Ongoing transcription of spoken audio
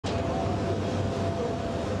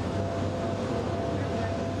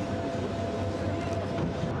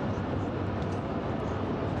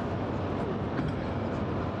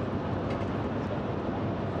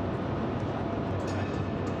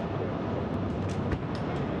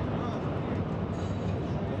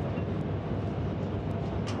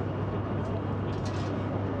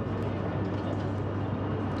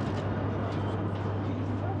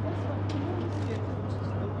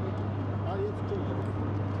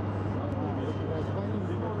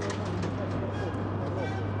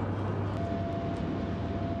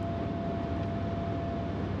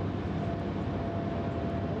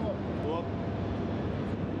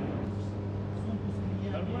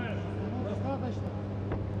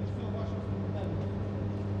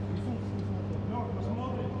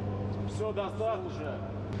Все, достаточно.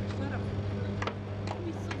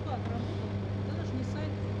 Месяца 2 отработал. Это даже не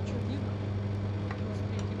сайт, что делать.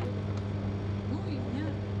 23 год. Ну и у меня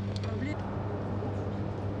проблема.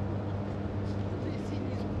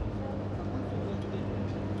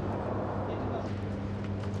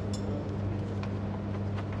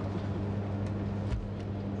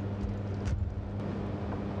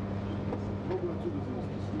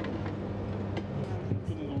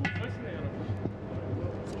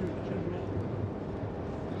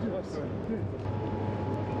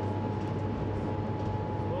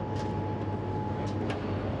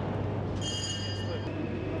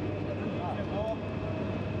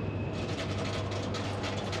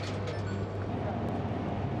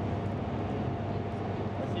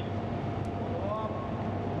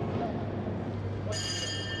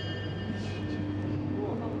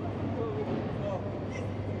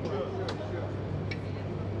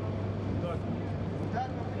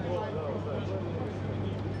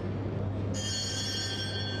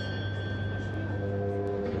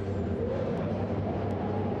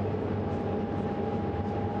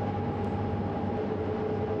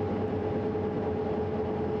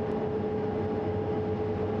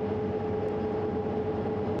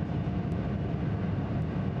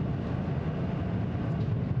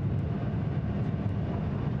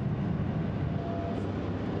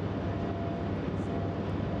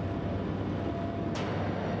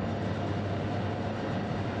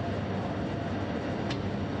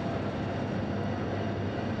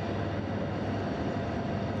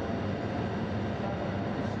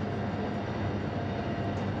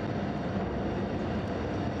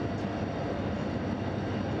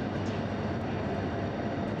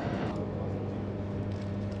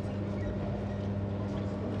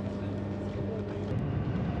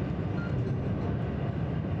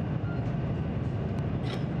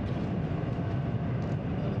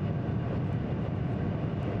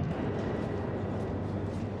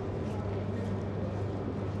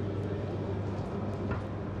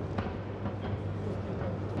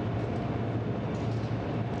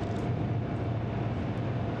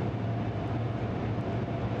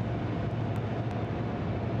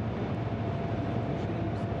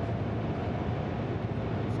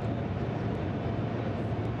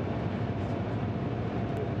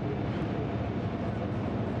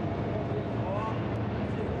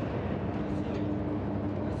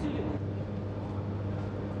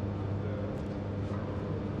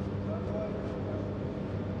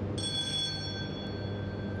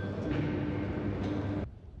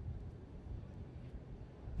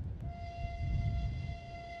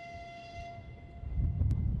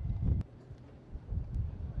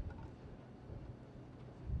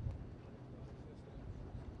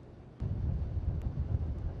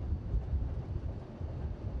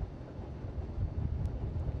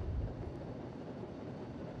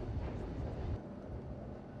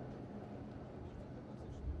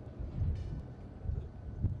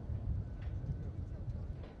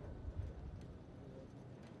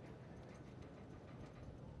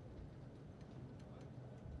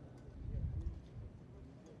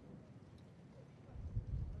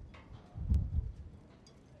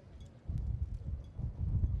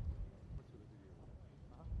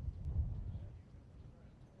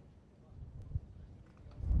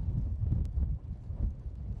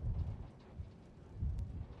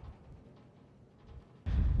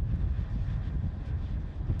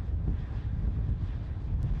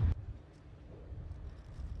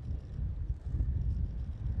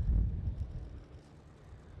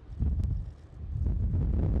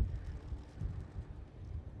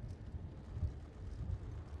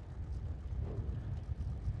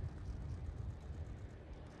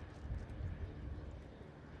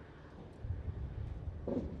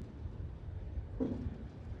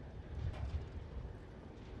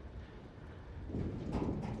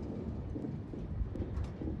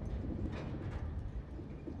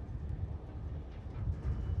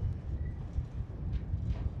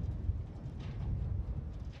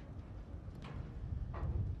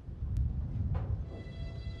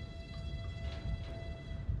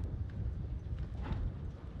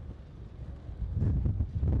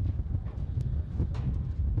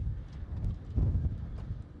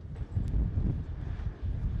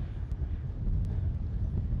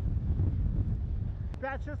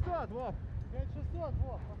 $5600, Вов. 5600,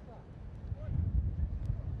 Вов, пацан.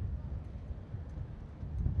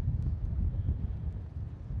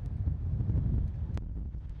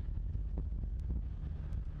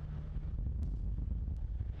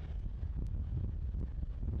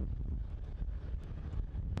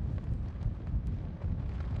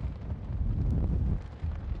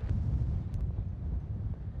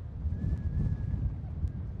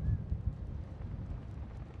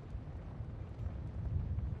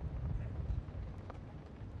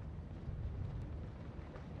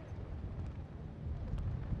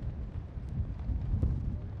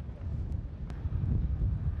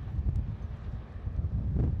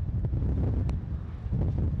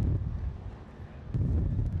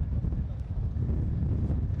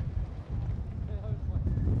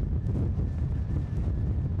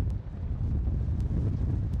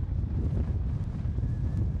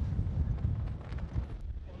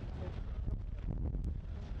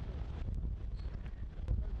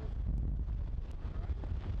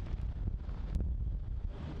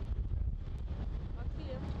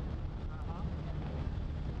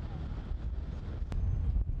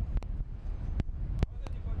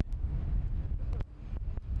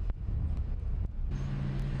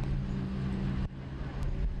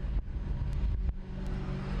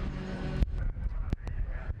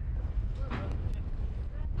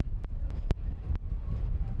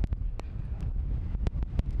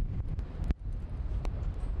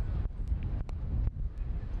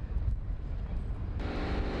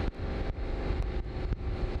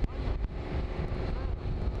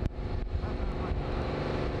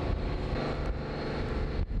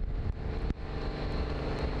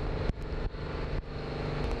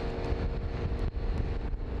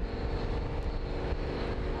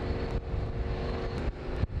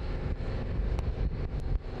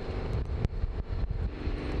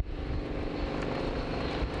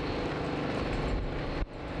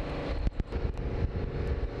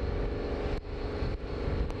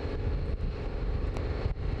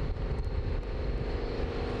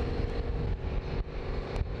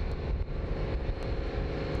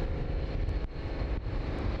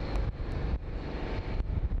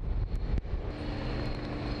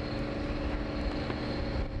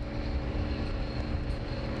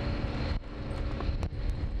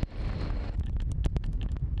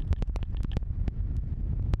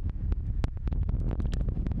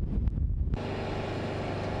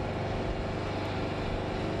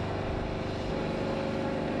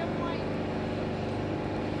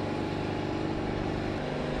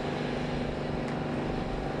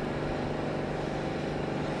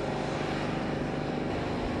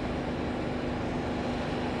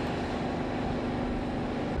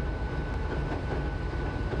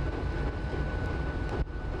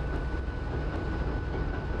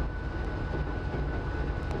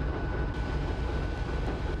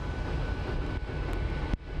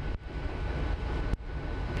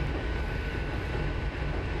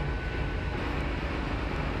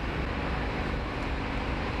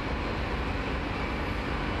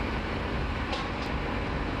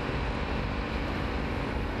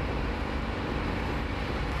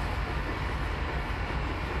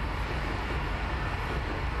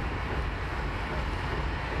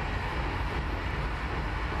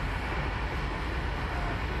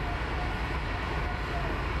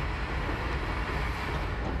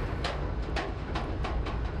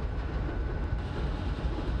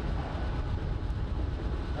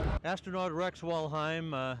 Astronaut Rex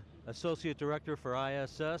Walheim, Associate Director for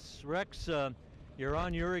ISS. Rex, you're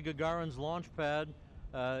on Yuri Gagarin's launch pad.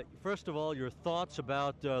 First of all, your thoughts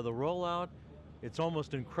about the rollout. It's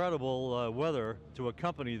almost incredible weather to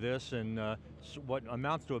accompany this, and what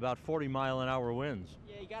amounts to about 40-mile-an-hour winds.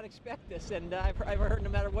 Yeah, you got to expect this, and I've heard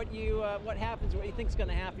no matter what happens, what you think is going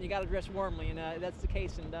to happen, you got to dress warmly, and that's the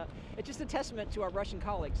case. And it's just a testament to our Russian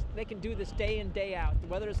colleagues. They can do this day in, day out. The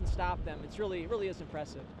weather doesn't stop them. It really is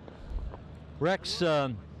impressive. Rex,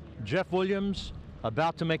 Jeff Williams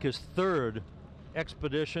about to make his third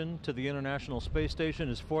expedition to the International Space Station,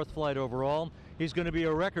 his fourth flight overall. He's going to be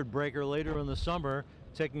a record breaker later in the summer,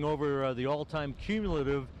 taking over the all-time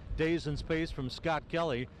cumulative days in space from Scott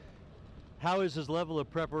Kelly. How is his level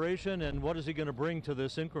of preparation, and what is he going to bring to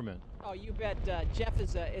this increment? Oh, you bet. Jeff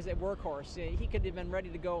is a workhorse. He could have been ready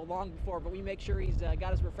to go long before, but we make sure he's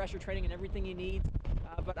got his refresher training and everything he needs.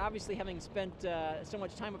 But obviously, having spent so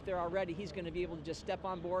much time up there already, he's going to be able to just step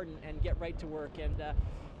on board and get right to work. And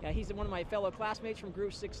yeah, he's one of my fellow classmates from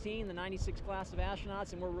Group 16, the 96 class of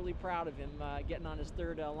astronauts, and we're really proud of him getting on his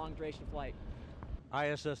third long-duration flight.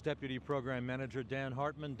 ISS Deputy Program Manager Dan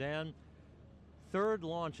Hartman. Dan, third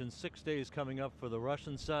launch in 6 days coming up for the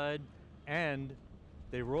Russian side, and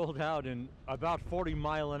they rolled out in about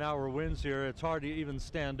 40-mile-an-hour winds here. It's hard to even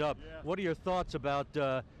stand up. Yeah. What are your thoughts about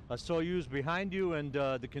a Soyuz behind you and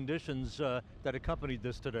the conditions that accompanied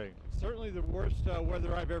this today? Certainly the worst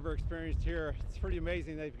weather I've ever experienced here. It's pretty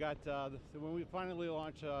amazing. They've got, when we finally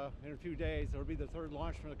launch in a few days, it'll be the third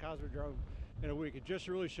launch from the Cosmodrome in a week. It just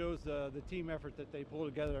really shows the team effort that they pull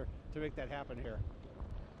together to make that happen here.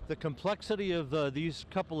 The complexity of these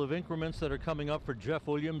couple of increments that are coming up for Jeff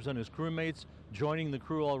Williams and his crewmates joining the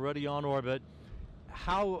crew already on orbit,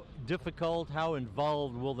 how difficult, how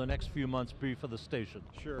involved will the next few months be for the station?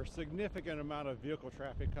 Sure, significant amount of vehicle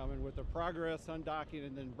traffic coming with the Progress undocking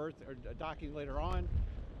and then docking later on.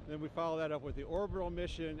 Then we follow that up with the orbital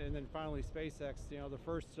mission, and then finally SpaceX, the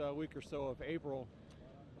first week or so of April.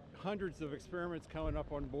 Hundreds of experiments coming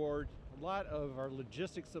up on board. A lot of our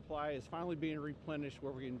logistics supply is finally being replenished,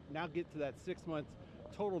 where we can now get to that 6 month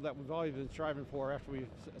total that we've always been striving for after we've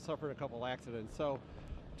suffered a couple accidents. So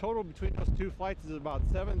total between those two flights is about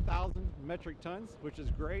 7,000 metric tons, which is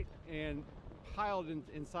great, and piled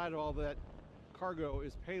inside of all that cargo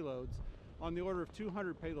is payloads on the order of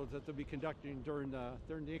 200 payloads that they'll be conducting during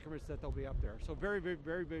the increments that they'll be up there. So very, very,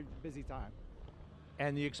 very, very busy time.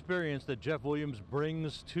 And the experience that Jeff Williams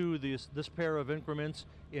brings to this pair of increments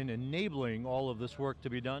in enabling all of this work to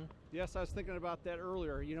be done? Yes, I was thinking about that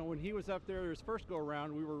earlier. When he was up there his first go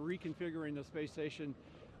around, we were reconfiguring the space station,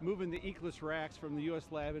 moving the Eclipse racks from the US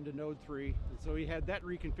lab into Node 3. And so he had that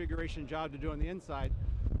reconfiguration job to do on the inside.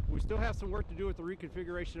 We still have some work to do with the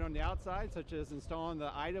reconfiguration on the outside, such as installing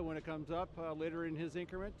the IDA when it comes up later in his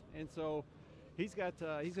increment. And so he's going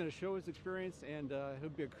to show his experience, and he'll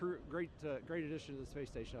be a great addition to the space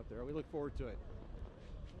station up there. We look forward to it.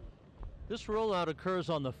 This rollout occurs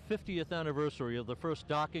on the 50th anniversary of the first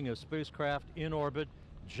docking of spacecraft in orbit.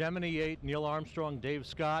 Gemini 8, Neil Armstrong, Dave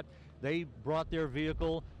Scott, they brought their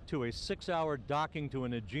vehicle to a 6-hour docking to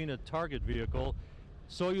an Agena target vehicle.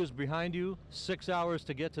 Soyuz behind you, 6 hours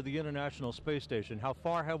to get to the International Space Station. How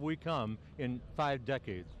far have we come in 5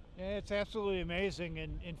 decades? Yeah, it's absolutely amazing.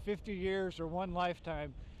 In 50 years or one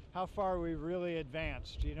lifetime, how far we've really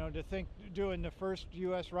advanced. To think doing the first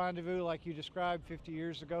U.S. rendezvous like you described 50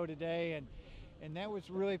 years ago today, and that was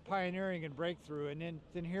really pioneering and breakthrough. And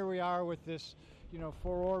then here we are with this, 4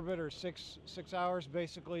 orbit or 6 hours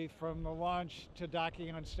basically from the launch to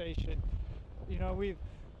docking on station.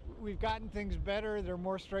 We've gotten things better. They're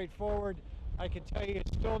more straightforward. I can tell you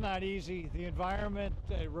it's still not easy. The environment,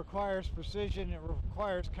 it requires precision, it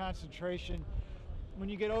requires concentration. When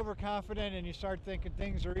you get overconfident and you start thinking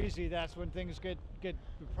things are easy, that's when things get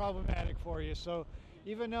problematic for you. So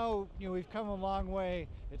even though we've come a long way,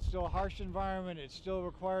 it's still a harsh environment. It still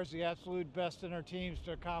requires the absolute best in our teams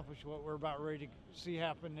to accomplish what we're about ready to see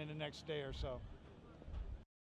happen in the next day or so.